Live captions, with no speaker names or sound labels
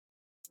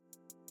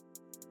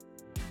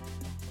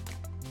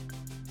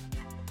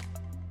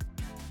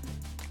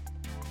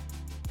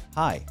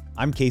Hi,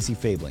 I'm Casey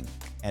Fabling,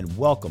 and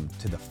welcome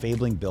to the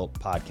Fabling Built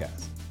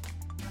podcast.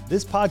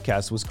 This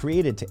podcast was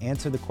created to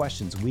answer the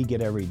questions we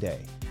get every day,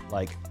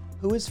 like,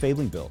 who is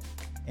Fabling Built?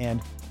 And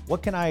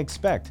what can I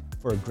expect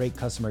for a great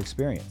customer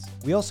experience?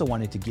 We also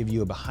wanted to give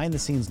you a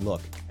behind-the-scenes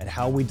look at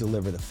how we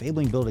deliver the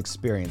Fabling Built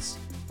experience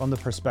from the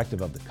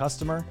perspective of the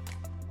customer,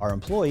 our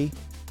employee,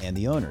 and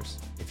the owners.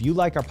 If you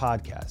like our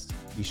podcast,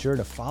 be sure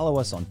to follow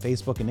us on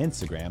Facebook and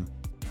Instagram,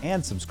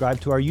 and subscribe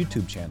to our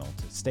YouTube channel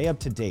to stay up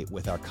to date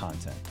with our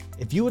content.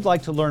 If you would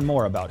like to learn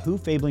more about who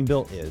Fabling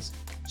Built is,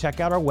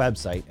 check out our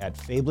website at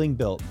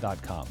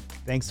fablingbuilt.com.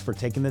 Thanks for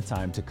taking the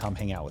time to come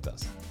hang out with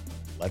us.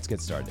 Let's get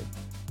started.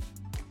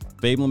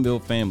 Fabling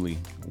Built family,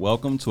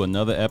 welcome to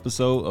another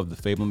episode of the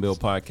Fabling Built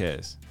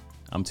podcast.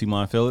 I'm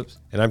Timon Phillips.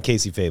 And I'm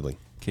Casey Fabling.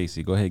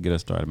 Casey, go ahead and get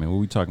us started, man. What are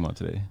we talking about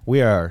today?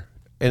 We are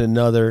in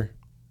another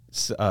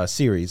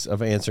series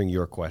of answering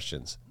your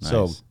questions. Nice.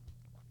 So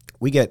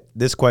we get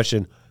this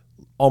question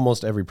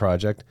almost every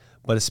project,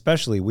 but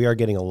especially we are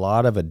getting a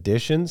lot of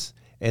additions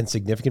and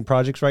significant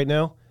projects right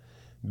now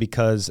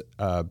because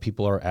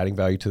people are adding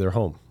value to their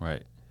home.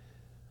 Right.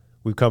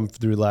 We've come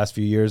through the last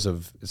few years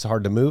of it's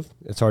hard to move.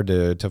 It's hard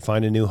to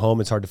find a new home.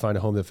 It's hard to find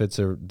a home that fits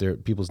their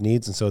people's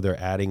needs. And so they're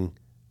adding,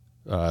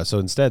 so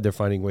instead they're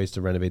finding ways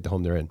to renovate the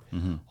home they're in.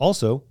 Mm-hmm.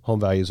 Also, home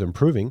values are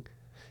improving.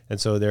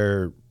 And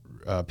so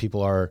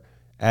people are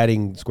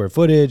adding square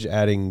footage,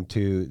 adding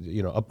to,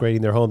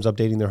 upgrading their homes,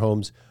 updating their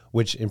homes,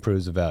 which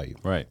improves the value.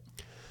 Right.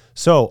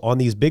 So on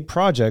these big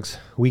projects,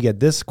 we get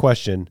this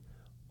question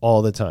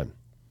all the time.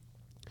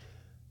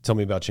 Tell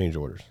me about change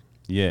orders.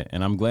 Yeah,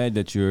 and I'm glad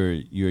that you're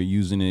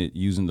using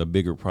the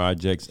bigger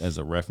projects as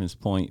a reference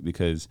point,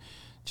 because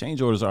change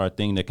orders are a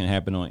thing that can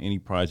happen on any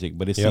project,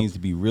 but it seems to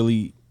be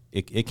really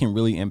it can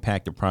really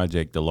impact the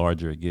project the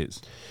larger it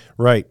gets.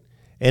 Right.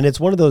 And it's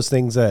one of those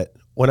things that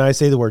when I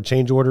say the word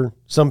change order,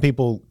 some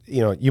people,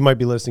 you might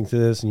be listening to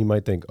this and you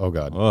might think, "Oh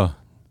God,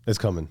 it's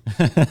coming."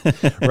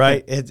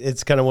 Right?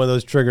 It's kind of one of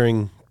those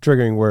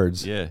triggering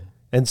words. Yeah.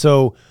 And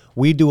so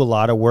we do a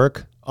lot of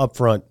work up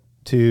front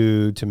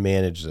to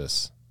manage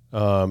this.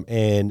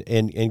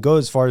 And go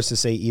as far as to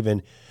say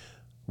even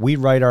we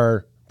write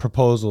our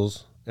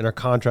proposals and our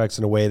contracts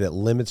in a way that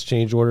limits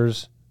change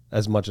orders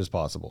as much as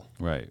possible.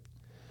 Right.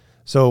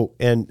 So,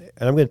 and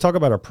I'm going to talk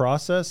about our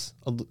process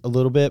a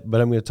little bit,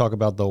 but I'm going to talk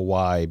about the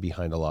why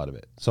behind a lot of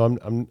it. So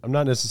I'm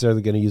not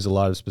necessarily going to use a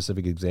lot of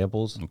specific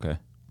examples. Okay.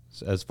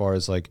 As far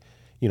as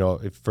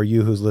if for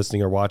you who's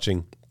listening or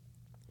watching,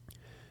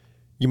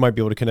 you might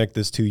be able to connect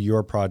this to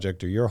your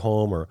project or your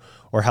home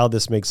or how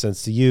this makes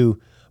sense to you.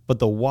 But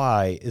the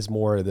why is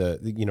more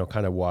the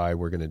kind of why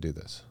we're going to do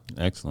this.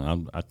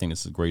 Excellent. I think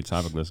this is a great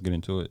topic. Let's get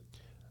into it.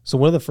 So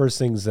one of the first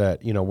things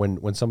that,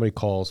 when somebody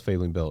calls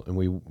Fabling Built and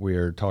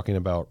we're talking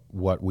about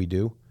what we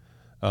do,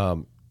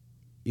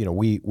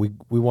 we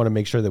want to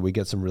make sure that we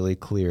get some really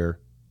clear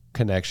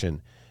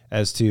connection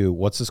as to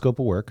what's the scope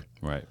of work,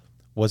 right?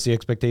 What's the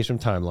expectation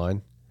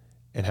timeline,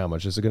 and how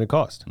much is it going to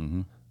cost?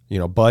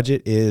 Mm-hmm.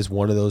 Budget is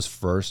one of those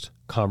first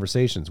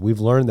conversations. We've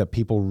learned that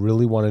people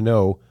really want to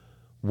know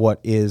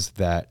what is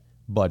that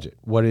budget?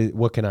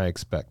 What can I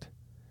expect?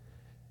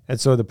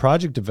 And so the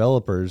project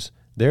developers,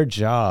 their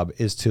job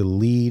is to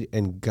lead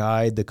and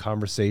guide the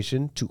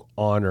conversation to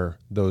honor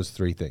those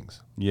three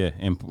things. Yeah,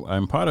 and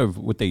part of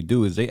what they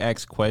do is they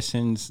ask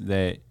questions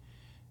that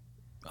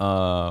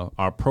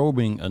are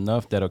probing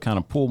enough that'll kind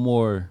of pull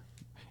more.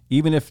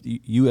 Even if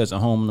you as a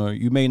homeowner,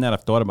 you may not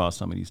have thought about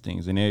some of these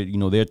things, and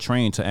they're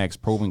trained to ask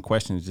probing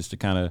questions just to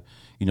kind of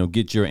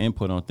get your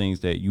input on things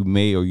that you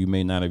may or you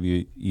may not have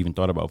even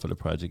thought about for the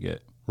project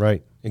yet.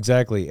 Right,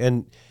 exactly,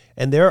 and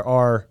there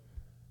are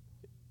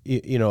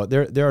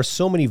there are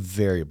so many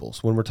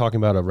variables when we're talking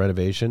about a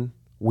renovation.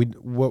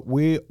 What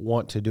we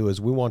want to do is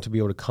we want to be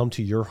able to come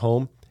to your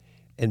home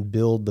and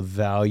build the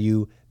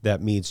value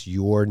that meets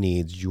your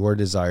needs, your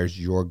desires,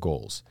 your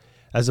goals,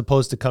 as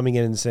opposed to coming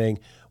in and saying,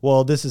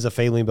 well, this is a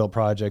Fabling Built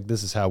project,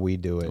 this is how we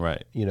do it.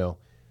 Right.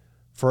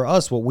 For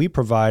us, what we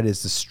provide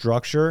is the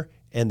structure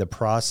and the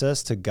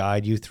process to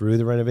guide you through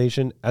the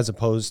renovation, as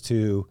opposed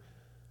to,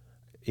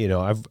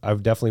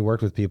 I've definitely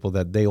worked with people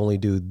that they only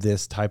do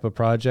this type of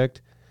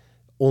project,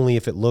 only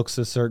if it looks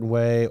a certain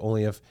way,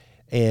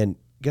 and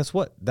guess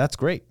what? That's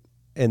great.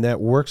 And that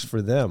works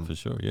for them. For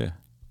sure, yeah.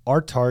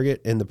 Our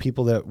target and the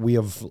people that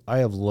I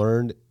have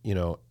learned,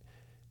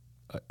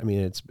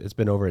 it's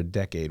been over a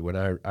decade when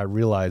I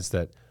realized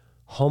that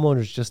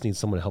homeowners just need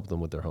someone to help them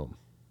with their home.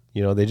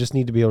 They just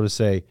need to be able to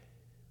say,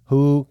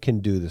 who can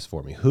do this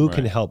for me? Who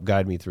can help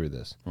guide me through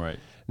this? Right.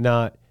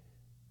 Not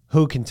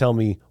who can tell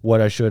me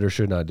what I should or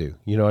should not do.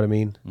 You know what I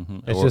mean? Mm-hmm.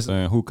 It's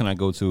who can I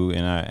go to?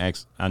 And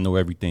I know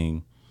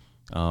everything.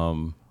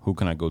 Who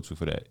can I go to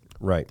for that?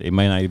 Right. They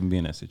might not even be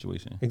in that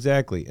situation.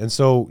 Exactly. And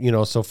so,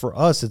 so for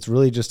us, it's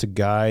really just to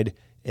guide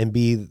and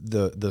be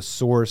the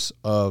source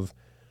of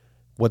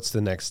what's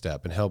the next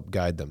step and help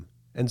guide them.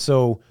 And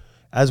so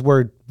as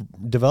we're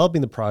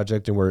developing the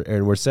project and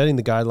we're setting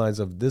the guidelines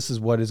of this is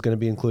what is going to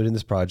be included in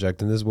this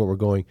project and this is what we're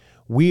going,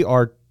 we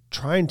are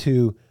trying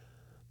to,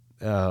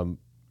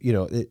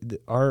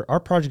 our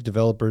project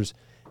developers,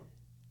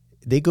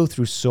 they go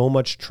through so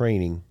much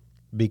training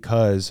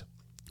because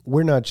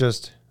we're not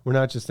just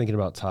thinking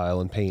about tile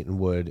and paint and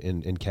wood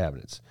and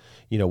cabinets.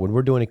 When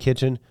we're doing a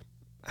kitchen,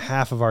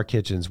 half of our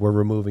kitchens, we're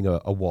removing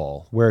a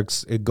wall. We're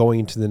going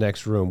into the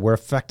next room. We're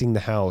affecting the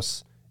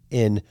house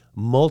in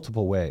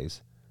multiple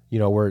ways.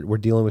 We're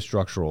dealing with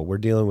structural. We're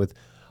dealing with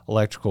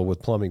electrical,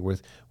 with plumbing,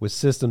 with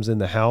systems in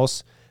the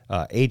house.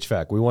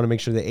 HVAC. We want to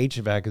make sure the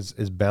HVAC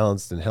is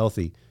balanced and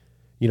healthy.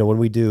 When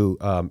we do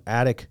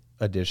attic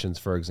additions,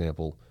 for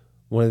example,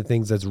 one of the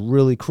things that's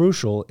really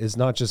crucial is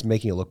not just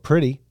making it look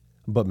pretty,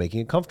 but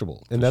making it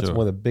comfortable. And that's one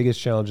of the biggest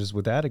challenges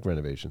with attic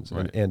renovations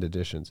and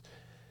additions.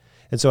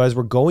 And so as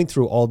we're going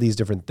through all these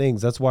different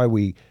things, that's why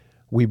we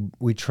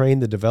train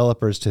the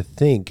developers to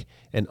think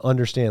and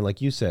understand,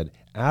 like you said,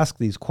 ask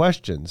these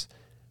questions,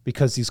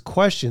 because these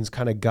questions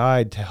kind of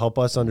guide to help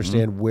us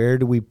understand where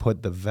do we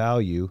put the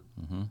value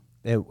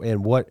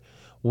and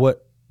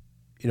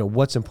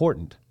what's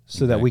important,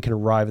 so that we can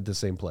arrive at the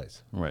same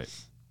place. Right.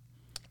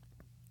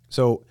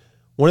 So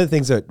one of the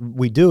things that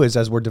we do is,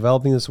 as we're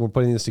developing this, we're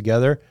putting this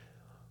together,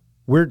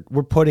 we're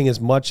putting as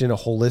much in a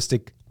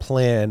holistic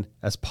plan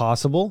as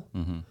possible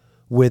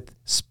with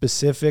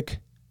specific,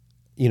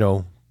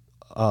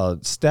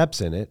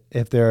 steps in it.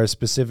 If there are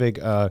specific,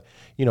 if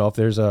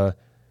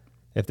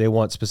they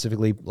want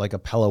specifically like a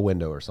Pella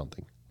window or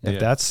something, if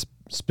that's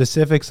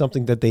specific,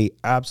 something that they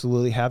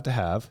absolutely have to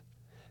have,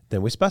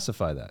 then we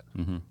specify that,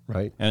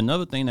 right? And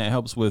another thing that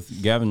helps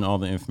with gathering all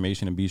the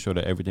information and be sure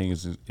that everything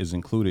is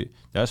included,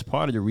 that's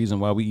part of the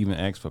reason why we even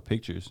ask for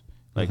pictures.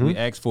 Like we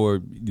ask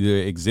for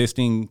the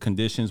existing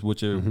conditions,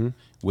 which are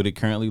what it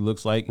currently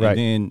looks like, and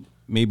then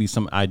maybe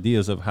some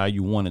ideas of how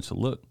you want it to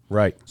look.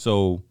 Right.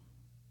 So,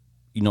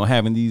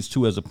 having these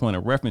two as a point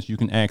of reference, you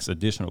can ask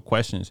additional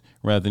questions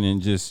rather than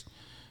just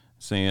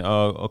saying,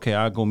 "Oh, okay,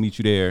 I'll go meet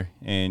you there,"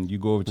 and you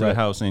go over to the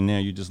house, and now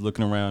you're just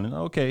looking around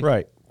and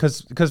right,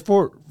 because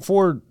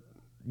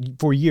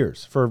for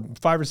years, for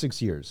 5 or 6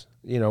 years,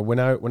 when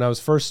I was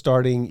first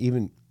starting,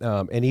 even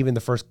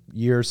the first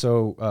year or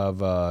so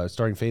of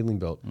starting Fabling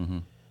Built,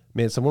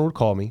 man, someone would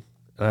call me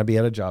and I'd be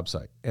at a job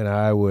site and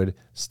I would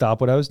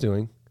stop what I was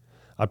doing.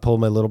 I'd pull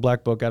my little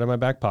black book out of my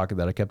back pocket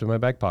that I kept in my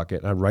back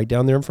pocket, and I'd write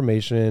down their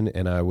information,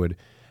 and I would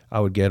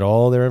get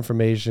all their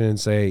information and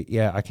say,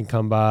 yeah, I can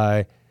come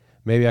by.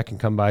 Maybe I can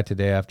come by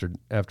today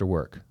after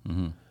work.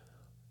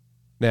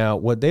 Now,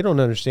 what they don't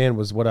understand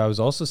was what I was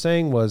also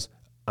saying was,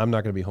 I'm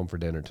not going to be home for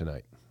dinner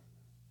tonight.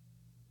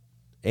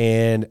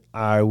 And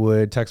I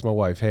would text my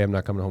wife, hey, I'm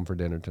not coming home for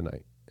dinner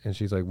tonight. And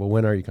she's like, well,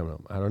 when are you coming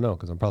home? I don't know,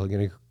 because I'm probably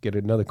going to get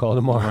another call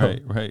tomorrow.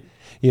 Right.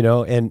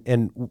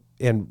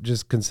 And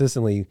just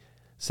consistently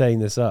setting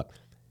this up.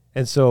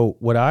 And so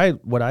what I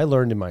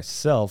learned in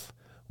myself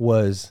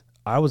was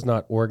I was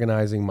not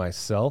organizing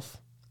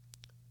myself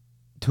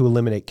to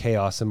eliminate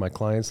chaos in my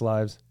clients'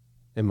 lives,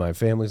 in my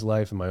family's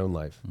life, in my own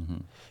life.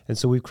 And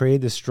so we've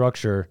created this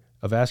structure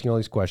of asking all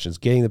these questions,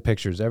 getting the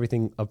pictures,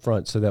 everything up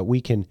front, so that we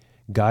can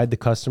guide the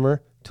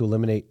customer to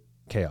eliminate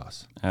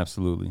chaos.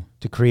 Absolutely.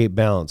 To create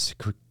balance,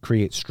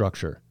 create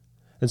structure.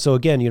 And so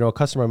again, a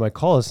customer might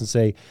call us and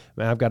say,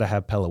 man, I've got to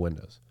have Pella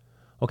windows.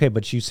 Okay,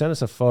 but you sent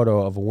us a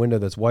photo of a window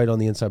that's white on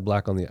the inside,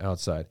 black on the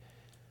outside.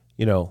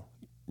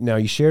 Now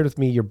you shared with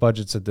me your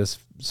budgets at this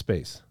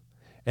space.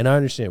 And I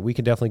understand we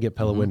can definitely get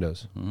Pella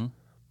windows.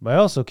 But I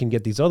also can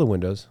get these other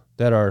windows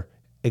that are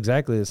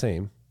exactly the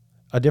same,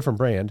 a different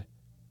brand,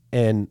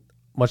 and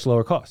much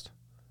lower cost.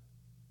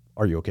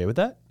 Are you okay with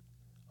that?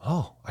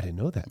 Oh, I didn't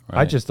know that.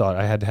 Right. I just thought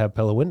I had to have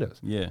Pella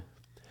windows. Yeah.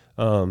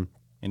 And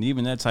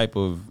even that type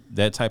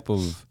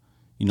of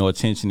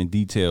attention and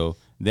detail,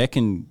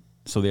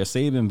 so they're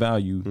saving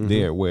value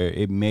there, where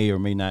it may or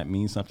may not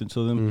mean something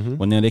to them.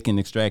 Well, now they can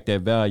extract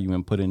that value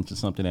and put it into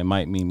something that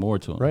might mean more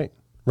to them.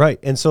 Right.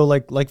 And so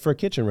like for a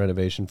kitchen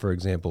renovation, for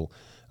example,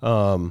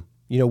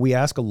 we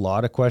ask a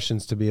lot of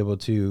questions to be able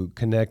to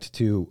connect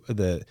to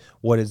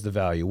what is the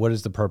value? What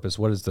is the purpose?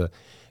 What is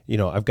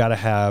I've got to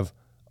have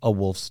a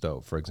Wolf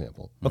stove, for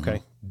example.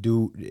 Okay.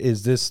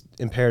 Is this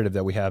imperative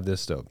that we have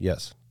this stove?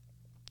 Yes.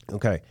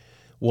 Okay.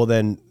 Well,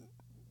 then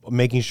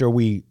making sure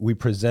we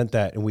present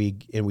that and we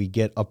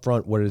get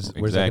upfront where's that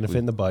going to fit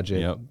in the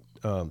budget. Yep.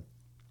 And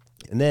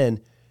then,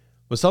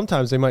 well,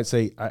 sometimes they might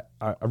say,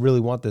 I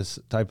really want this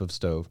type of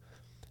stove.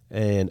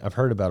 And I've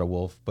heard about a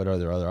Wolf, but are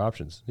there other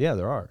options? Yeah,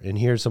 there are. And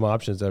here's some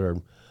options that are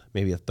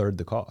maybe a third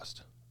the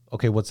cost.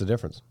 Okay, what's the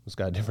difference? It's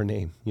got a different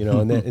name,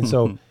 and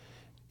so,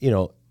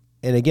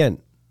 and again,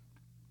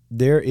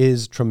 there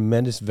is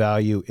tremendous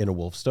value in a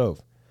Wolf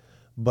stove,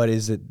 but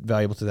is it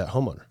valuable to that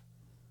homeowner?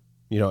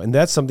 And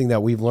that's something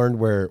that we've learned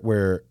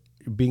where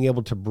being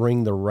able to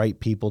bring the right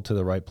people to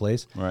the right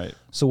place. Right.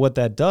 So what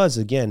that does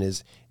again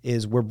is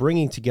we're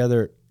bringing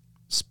together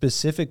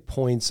specific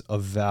points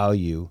of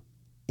value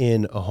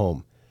in a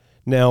home.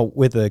 Now,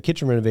 with a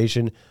kitchen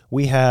renovation,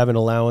 we have an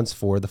allowance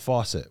for the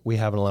faucet. We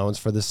have an allowance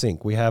for the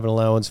sink. We have an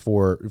allowance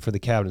for the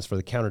cabinets, for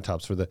the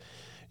countertops, for the,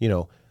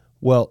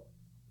 well,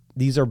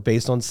 these are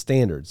based on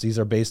standards. These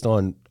are based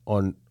on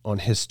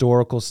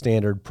historical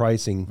standard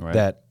pricing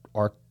that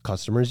our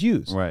customers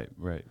use. Right.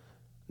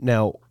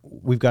 Now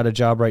we've got a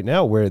job right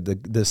now where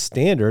the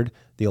standard,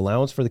 the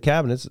allowance for the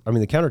cabinets,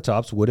 the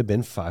countertops would have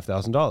been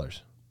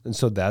 $5,000. And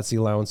so that's the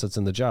allowance that's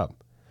in the job.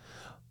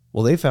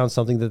 Well, they found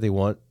something that they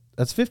want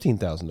that's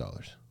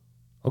 $15,000.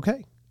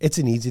 Okay. It's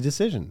an easy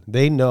decision.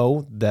 They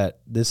know that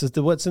this is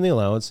what's in the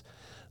allowance.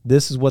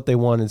 This is what they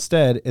want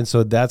instead. And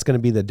so that's going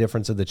to be the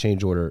difference of the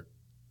change order.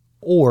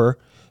 Or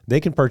they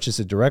can purchase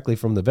it directly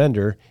from the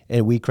vendor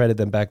and we credit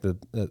them back the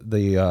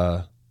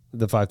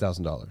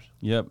 $5,000.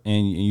 Yep.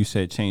 And you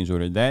said change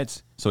order.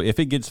 So if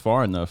it gets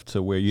far enough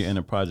to where you're in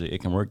a project,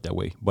 it can work that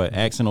way. But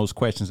asking those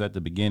questions at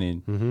the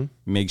beginning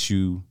makes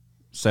you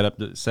set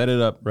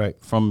it up right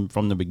from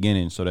the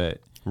beginning so that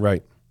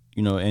right.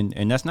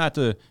 And that's not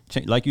to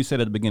like you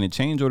said at the beginning,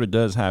 change order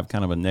does have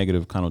kind of a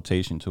negative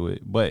connotation to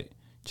it, but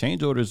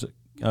change orders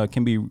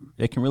can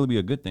really be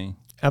a good thing.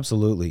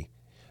 Absolutely.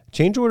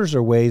 Change orders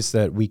are ways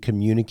that we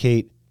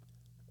communicate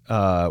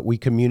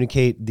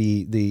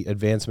the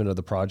advancement of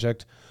the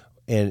project,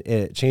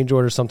 and change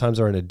orders sometimes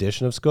are an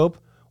addition of scope,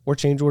 or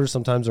change orders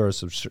sometimes are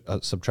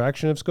a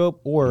subtraction of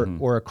scope,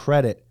 or a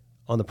credit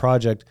on the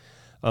project.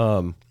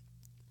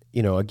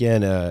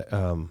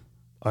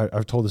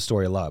 I've told this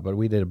story a lot, but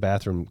we did a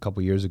bathroom a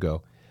couple years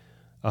ago.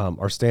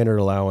 Our standard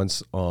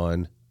allowance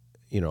on,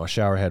 a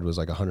shower head was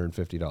like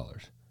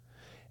 $150,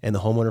 and the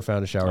homeowner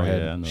found a shower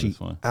head she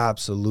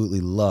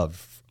absolutely loved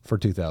for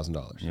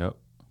 $2,000. Yep,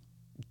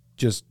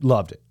 just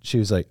loved it. She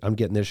was like, "I'm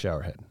getting this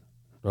shower head."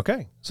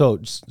 Okay, so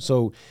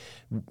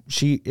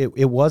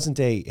it wasn't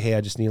hey,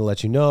 I just need to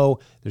let you know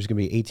there's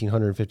going to be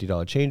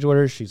 $1,850 change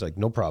order. She's like,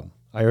 "No problem.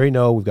 I already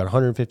know we've got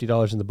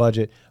 $150 in the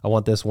budget. I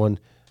want this one.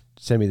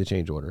 Send me the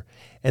change order."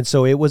 And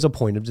so it was a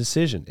point of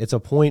decision. It's a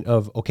point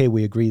of, okay,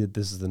 we agree that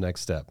this is the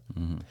next step.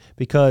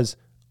 Because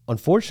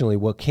unfortunately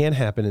what can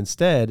happen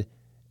instead,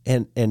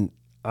 and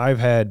I've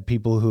had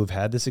people who have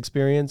had this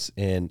experience,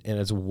 and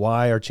it's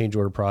why our change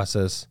order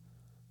process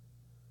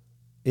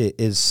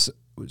is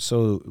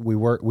so we've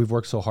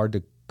worked so hard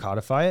to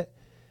codify it,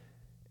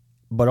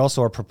 but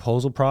also our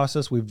proposal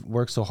process, we've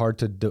worked so hard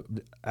to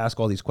ask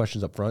all these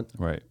questions up front.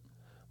 Right.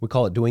 We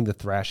call it doing the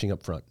thrashing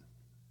up front.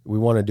 We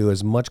want to do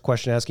as much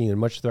question asking and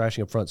much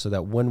thrashing up front so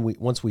that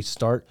once we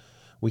start,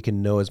 we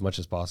can know as much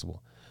as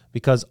possible.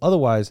 Because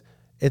otherwise,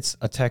 it's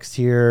a text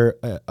here,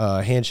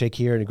 a handshake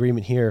here, an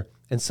agreement here,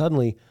 and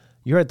suddenly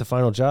you're at the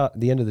final job,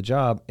 the end of the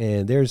job,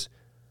 and there's,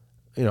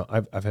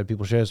 I've had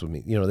people share this with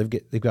me.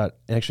 They've got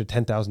an extra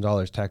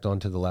 $10,000 tacked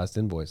on to the last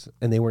invoice,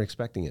 and they weren't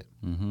expecting it.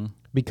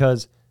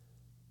 Because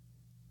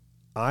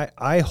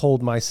I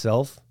hold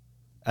myself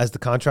as the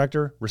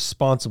contractor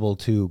responsible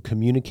to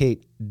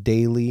communicate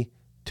daily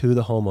to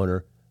the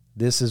homeowner,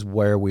 this is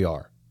where we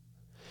are.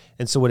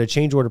 And so what a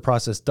change order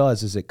process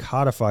does is it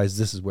codifies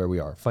this is where we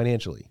are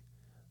financially.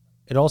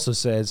 It also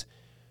says,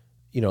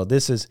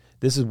 this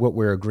is what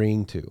we're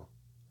agreeing to.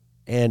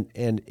 And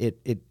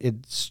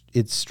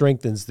it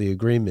strengthens the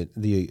agreement,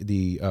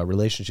 the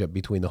relationship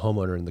between the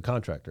homeowner and the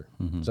contractor.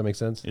 Does that make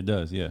sense? It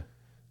does, yeah.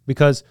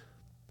 Because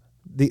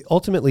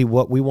ultimately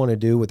what we want to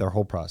do with our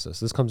whole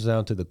process, this comes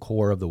down to the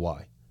core of the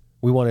why.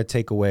 We want to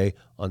take away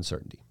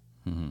uncertainty.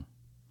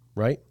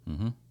 Right?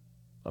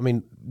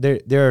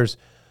 There's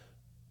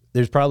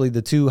probably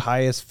the two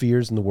highest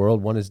fears in the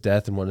world. One is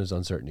death and one is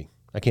uncertainty.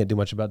 I can't do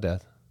much about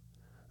death.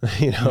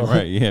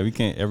 Right. Yeah. We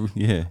can't ever.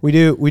 Yeah.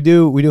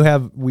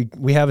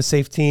 We have a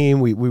safe team.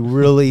 We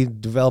really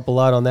develop a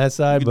lot on that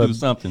side, but do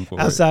something for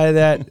outside of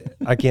that,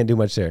 I can't do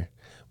much there.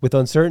 With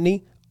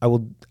uncertainty, I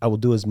will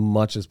do as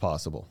much as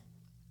possible.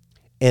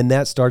 And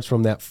that starts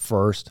from that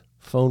first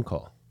phone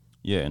call.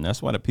 Yeah, and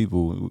that's why the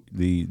people,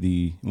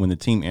 when the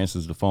team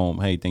answers the phone,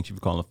 hey, thank you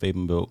for calling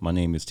Fabling Built. My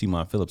name is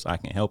T-Mon Phillips. I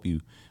can help you.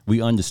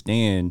 We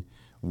understand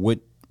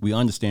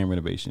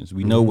renovations.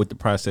 We know what the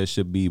process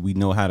should be. We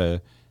know how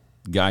to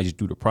guide you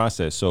through the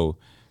process. So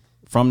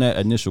from that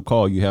initial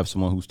call, you have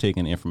someone who's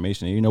taking the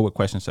information and you know what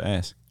questions to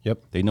ask.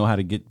 Yep. They know how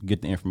to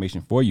get the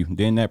information for you.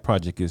 Then that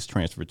project is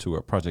transferred to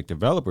a project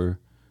developer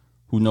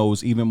who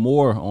knows even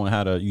more on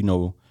how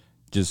to,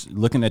 just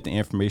looking at the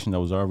information that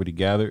was already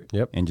gathered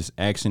and just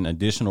asking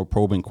additional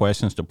probing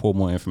questions to pull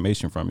more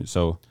information from it.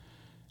 So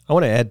I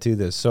want to add to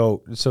this.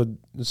 So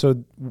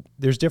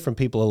there's different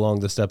people along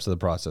the steps of the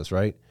process,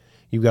 right?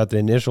 You've got the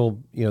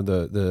initial,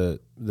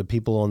 the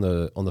people on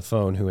the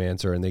phone who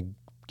answer and they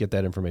get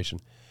that information.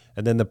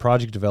 And then the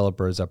project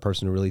developer is that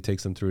person who really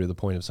takes them through to the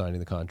point of signing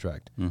the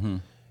contract.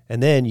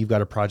 And then you've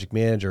got a project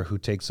manager who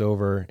takes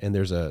over, and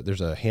there's a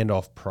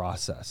handoff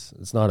process.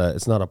 It's not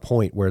a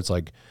point where it's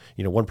like,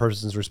 one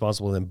person's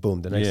responsible and then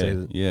boom, the next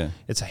day. Yeah.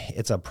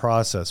 It's a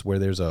process where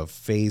there's a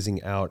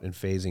phasing out and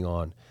phasing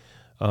on,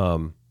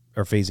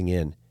 or phasing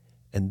in.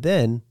 And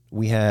then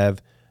we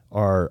have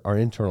our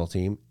internal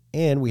team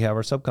and we have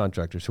our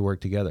subcontractors who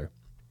work together.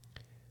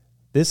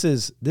 This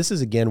is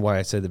again why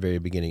I said at the very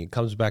beginning, it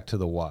comes back to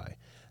the why.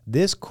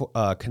 This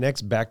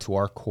connects back to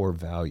our core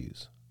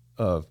values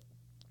of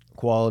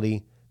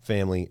quality,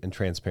 family, and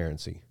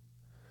transparency.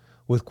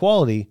 With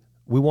quality,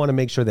 we want to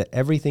make sure that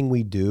everything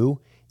we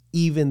do,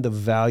 even the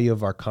value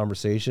of our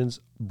conversations,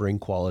 bring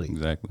quality.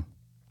 Exactly.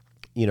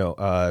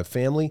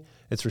 family,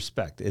 it's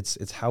respect.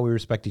 It's how we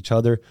respect each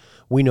other.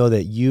 We know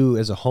that you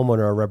as a homeowner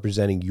are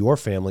representing your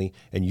family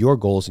and your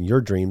goals and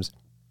your dreams,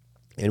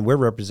 and we're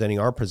representing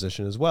our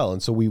position as well.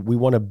 And so we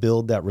want to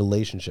build that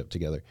relationship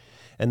together.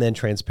 And then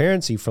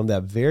transparency from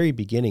that very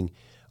beginning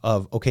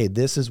of, okay,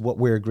 this is what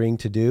we're agreeing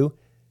to do.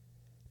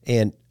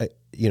 And,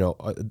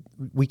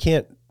 we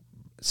can't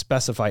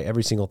specify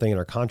every single thing in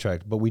our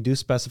contract, but we do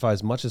specify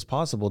as much as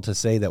possible to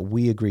say that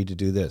we agreed to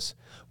do this.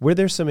 Where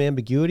there's some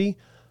ambiguity,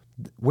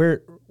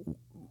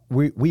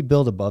 we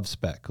build above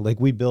spec. Like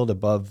we build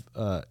above,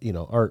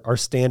 our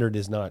standard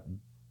is not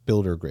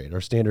builder grade.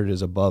 Our standard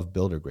is above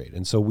builder grade.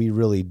 And so we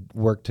really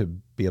work to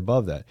be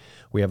above that.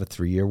 We have a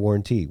 3-year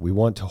warranty. We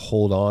want to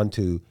hold on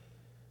to,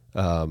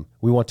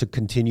 we want to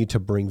continue to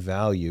bring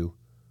value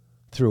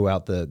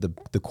throughout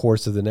the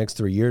course of the next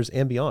 3 years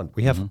and beyond.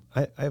 We have,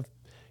 I have,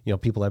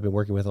 people I've been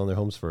working with on their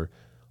homes for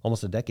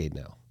almost a decade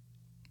now.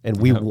 And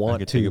we want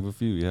to think of a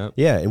few,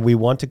 and we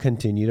want to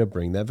continue to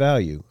bring that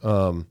value.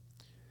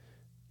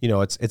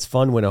 It's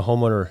fun when a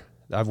homeowner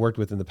I've worked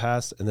with in the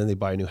past, and then they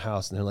buy a new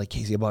house and they're like,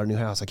 Casey, I bought a new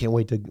house. I can't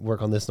wait to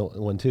work on this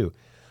one too.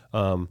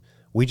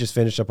 We just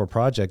finished up a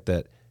project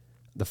that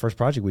the first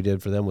project we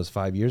did for them was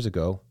 5 years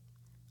ago.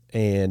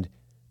 And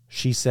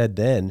she said,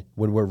 then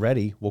when we're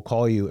ready, we'll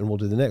call you and we'll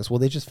do the next. Well,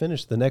 they just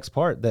finished the next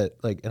part and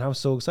I was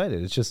so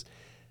excited. It's just,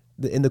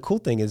 and the cool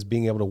thing is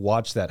being able to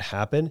watch that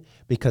happen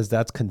because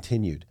that's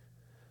continued.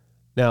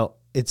 Now,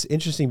 it's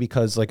interesting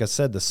because, like I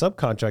said, the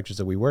subcontractors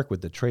that we work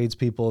with, the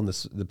tradespeople and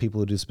the people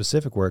who do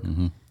specific work,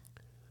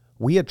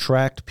 we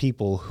attract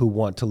people who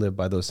want to live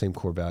by those same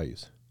core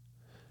values.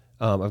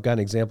 I've got an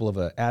example of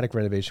an attic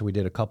renovation we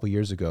did a couple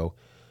years ago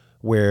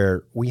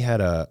where we had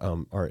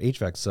our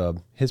HVAC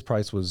sub, his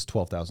price was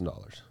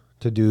 $12,000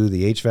 to do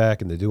the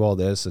HVAC and to do all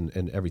this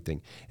and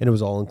everything. And it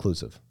was all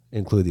inclusive,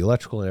 include the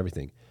electrical and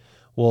everything.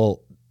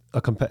 Well, the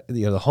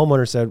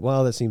homeowner said,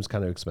 well, that seems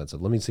kind of expensive.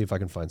 Let me see if I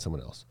can find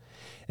someone else.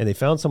 And they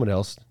found someone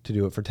else to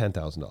do it for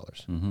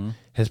 $10,000.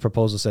 His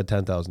proposal said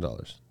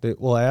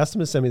 $10,000. I asked him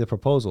to send me the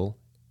proposal,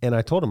 and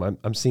I told him,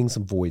 I'm seeing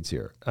some voids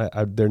here.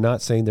 They're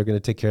not saying they're going to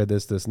take care of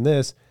this, this, and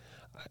this.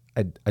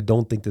 I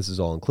don't think this is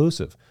all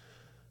inclusive.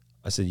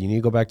 I said, you need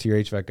to go back to your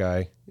HVAC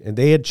guy. And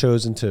they had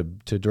chosen to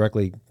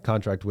directly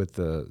contract with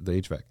the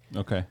HVAC.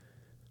 Okay.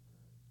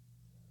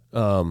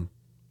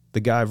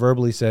 The guy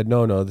verbally said,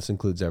 no, this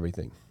includes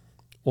everything.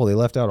 Well, they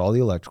left out all the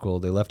electrical.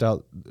 They left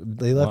out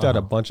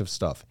a bunch of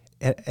stuff.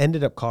 It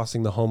ended up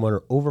costing the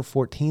homeowner over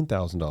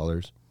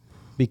 $14,000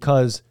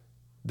 because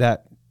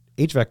that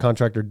HVAC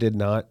contractor did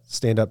not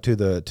stand up to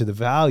the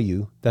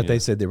value that they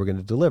said they were going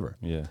to deliver.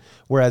 Yeah.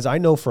 Whereas I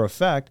know for a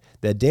fact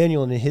that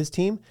Daniel and his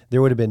team,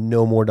 there would have been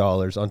no more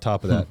dollars on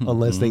top of that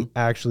unless they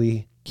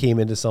actually came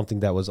into something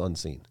that was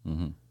unseen.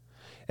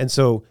 And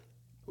so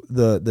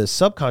the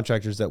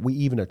subcontractors that we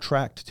even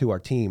attract to our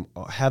team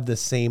have the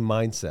same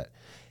mindset.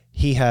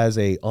 He has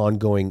a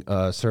ongoing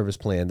service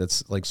plan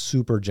that's like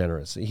super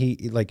generous.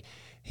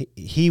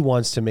 He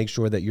wants to make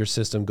sure that your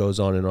system goes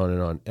on and on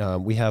and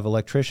on. We have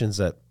electricians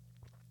that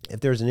if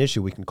there's an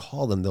issue, we can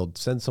call them. They'll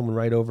send someone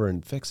right over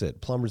and fix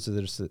it. Plumbers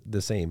are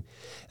the same.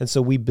 And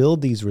so we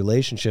build these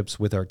relationships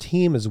with our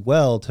team as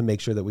well to make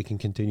sure that we can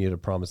continue to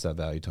promise that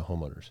value to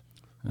homeowners.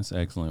 That's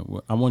excellent.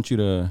 Well, I want you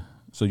to,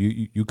 so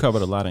you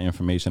covered a lot of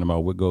information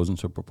about what goes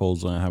into a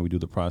proposal and how we do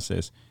the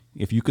process.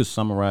 If you could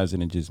summarize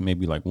it in just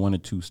maybe like 1 or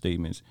 2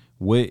 statements,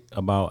 what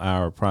about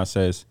our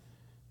process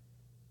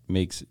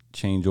makes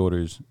change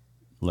orders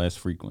less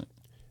frequent?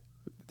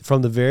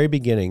 From the very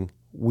beginning,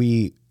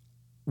 we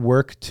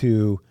work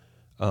to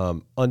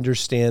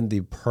understand the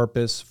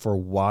purpose for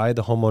why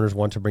the homeowners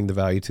want to bring the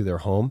value to their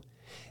home.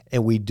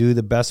 And we do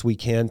the best we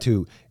can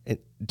to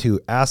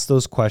ask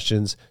those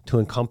questions, to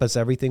encompass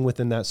everything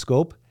within that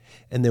scope.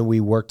 And then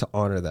we work to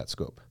honor that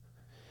scope.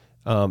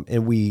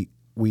 And we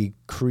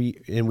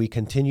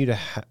continue to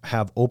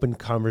have open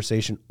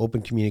conversation,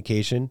 open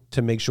communication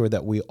to make sure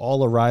that we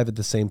all arrive at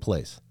the same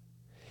place.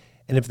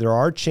 And if there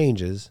are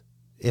changes,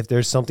 if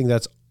there's something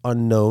that's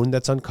unknown,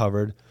 that's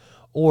uncovered,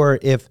 or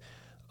if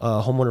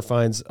a homeowner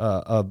finds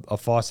a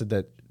faucet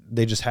that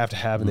they just have to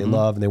have and they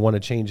love and they want to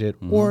change it,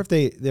 or if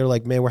they're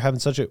like, man,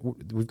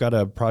 we've got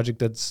a project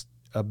that's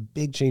a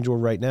big change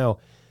order right now.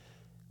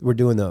 We're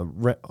doing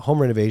the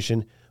home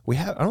renovation.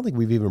 I don't think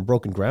we've even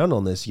broken ground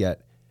on this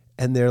yet.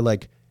 And they're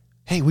like,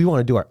 hey, we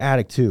want to do our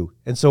attic too.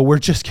 And so we're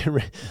just getting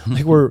ready,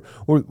 like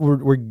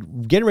we're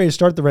getting ready to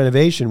start the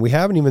renovation. We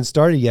haven't even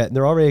started yet. And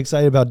they're already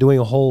excited about doing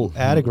a whole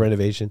attic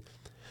renovation.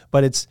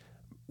 But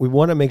we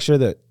want to make sure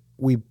that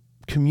we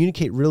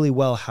communicate really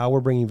well how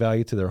we're bringing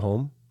value to their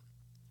home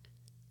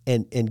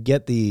and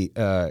get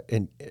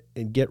and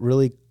get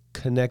really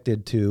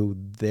connected to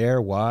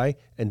their why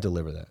and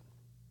deliver that.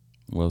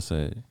 Well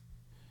said.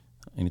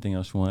 Anything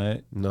else you want to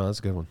add? No, that's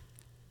a good one.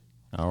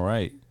 All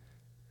right.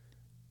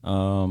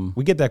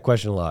 We get that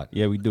question a lot.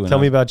 Yeah, we do. Tell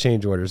me about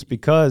change orders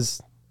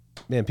because,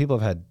 man, people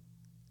have had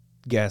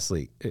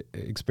ghastly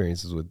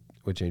experiences with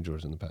change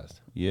orders in the past.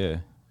 Yeah.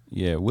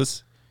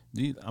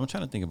 I'm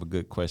trying to think of a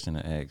good question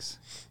to ask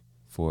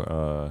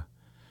for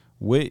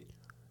what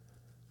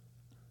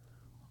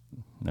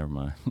Never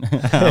mind.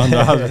 I don't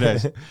know how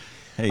to.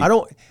 Hey.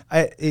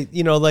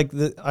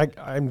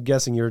 I'm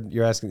guessing you're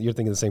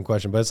thinking the same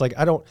question, but it's like,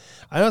 I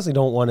honestly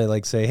don't want to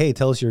like say, hey,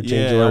 tell us your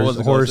change orders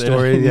horror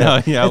story.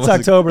 It's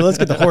October. Let's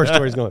get the horror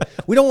stories going.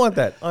 We don't want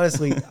that.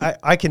 Honestly,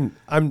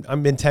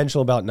 I'm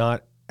intentional about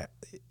not,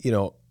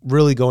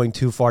 really going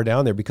too far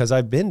down there, because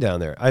I've been down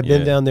there. I've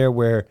been down there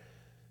where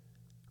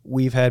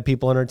we've had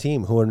people on our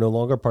team who are no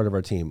longer part of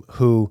our team,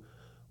 who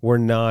were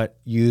not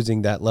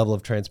using that level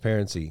of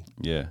transparency.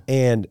 Yeah.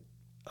 And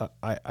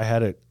I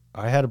had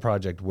a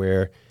project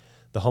where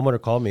the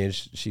homeowner called me and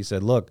she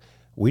said, look,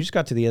 we just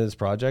got to the end of this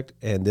project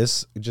and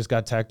this just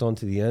got tacked on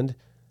to the end.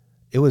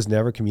 It was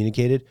never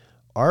communicated.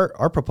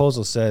 Our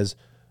proposal says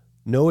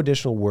no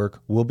additional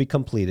work will be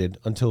completed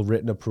until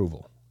written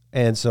approval.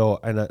 And so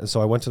I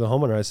went to the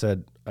homeowner. I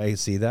said, I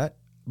see that,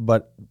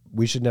 but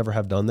we should never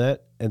have done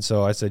that. And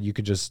so I said, you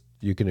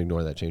can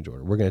ignore that change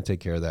order. We're going to take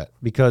care of that,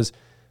 because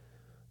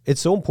it's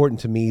so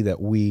important to me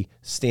that we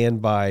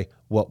stand by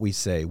what we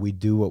say. We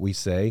do what we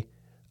say.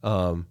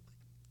 That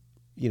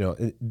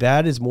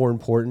is more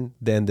important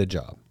than the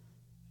job.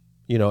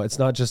 It's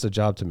not just a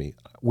job to me.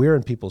 We're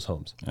in people's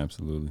homes.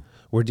 Absolutely.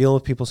 We're dealing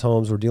with people's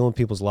homes. We're dealing with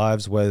people's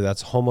lives, whether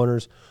that's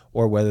homeowners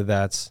or whether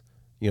that's,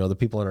 the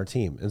people on our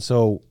team. And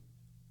so,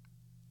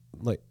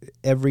 like,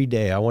 every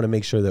day I want to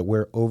make sure that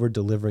we're over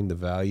delivering the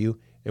value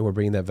and we're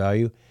bringing that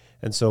value.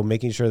 And so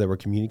making sure that we're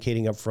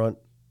communicating up front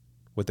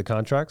with the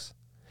contracts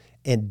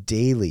and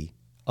daily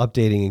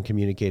updating and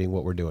communicating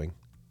what we're doing.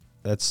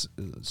 That's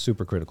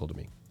super critical to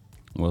me.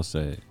 Well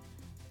said.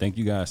 Thank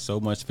you guys so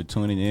much for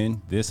tuning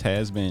in. This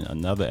has been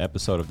another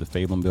episode of the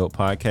Fabling Built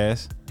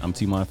podcast. I'm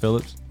T-Mon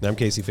Phillips. And I'm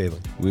Casey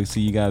Fabling. We'll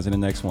see you guys in the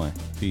next one.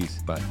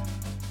 Peace. Bye.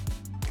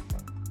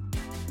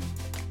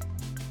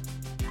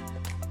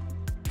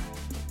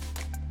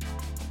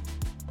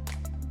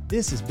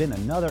 This has been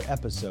another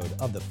episode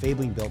of the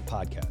Fabling Built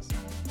podcast.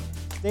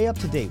 Stay up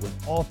to date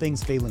with all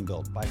things Fabling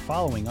Built by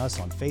following us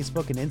on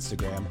Facebook and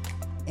Instagram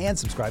and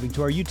subscribing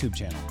to our YouTube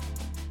channel.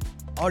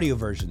 Audio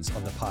versions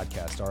of the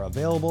podcast are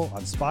available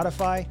on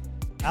Spotify,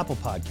 Apple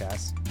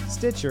Podcasts,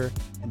 Stitcher,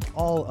 and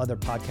all other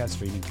podcast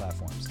streaming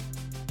platforms.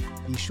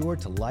 Be sure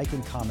to like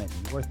and comment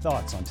your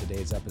thoughts on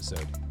today's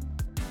episode.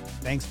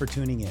 Thanks for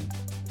tuning in.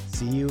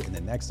 See you in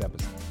the next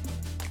episode.